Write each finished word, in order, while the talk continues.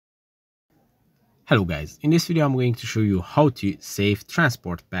Hello guys, in this video I'm going to show you how to save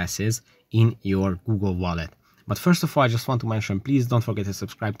transport passes in your Google Wallet. But first of all, I just want to mention, please don't forget to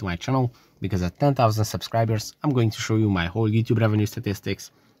subscribe to my channel, because at 10,000 subscribers I'm going to show you my whole YouTube revenue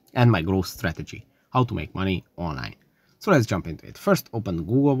statistics and my growth strategy, how to make money online. So let's jump into it. First, open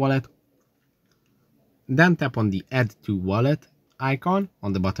Google Wallet, then tap on the Add to Wallet icon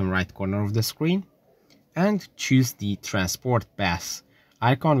on the bottom right corner of the screen and choose the Transport Pass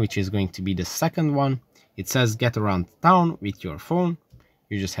icon, which is going to be the second one. It says get around town with your phone.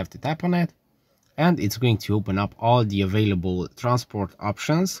 You just have to tap on it and it's going to open up all the available transport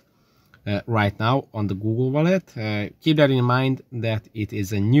options right now on the Google Wallet. Keep that in mind that it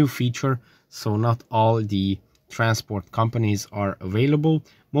is a new feature, so not all the transport companies are available.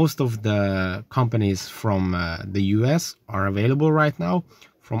 Most of the companies from the US are available right now.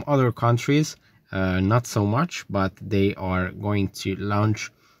 From other countries, not so much, but they are going to launch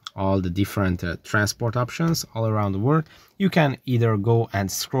all the different transport options all around the world. You can either go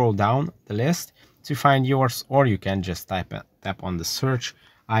and scroll down the list to find yours, or you can just tap on the search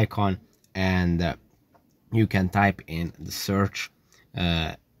icon and you can type in the search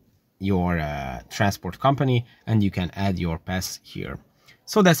your transport company and you can add your pass here.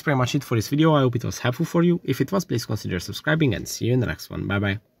 So that's pretty much it for this video. I hope it was helpful for you. If it was, please consider subscribing and see you in the next one. Bye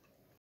bye.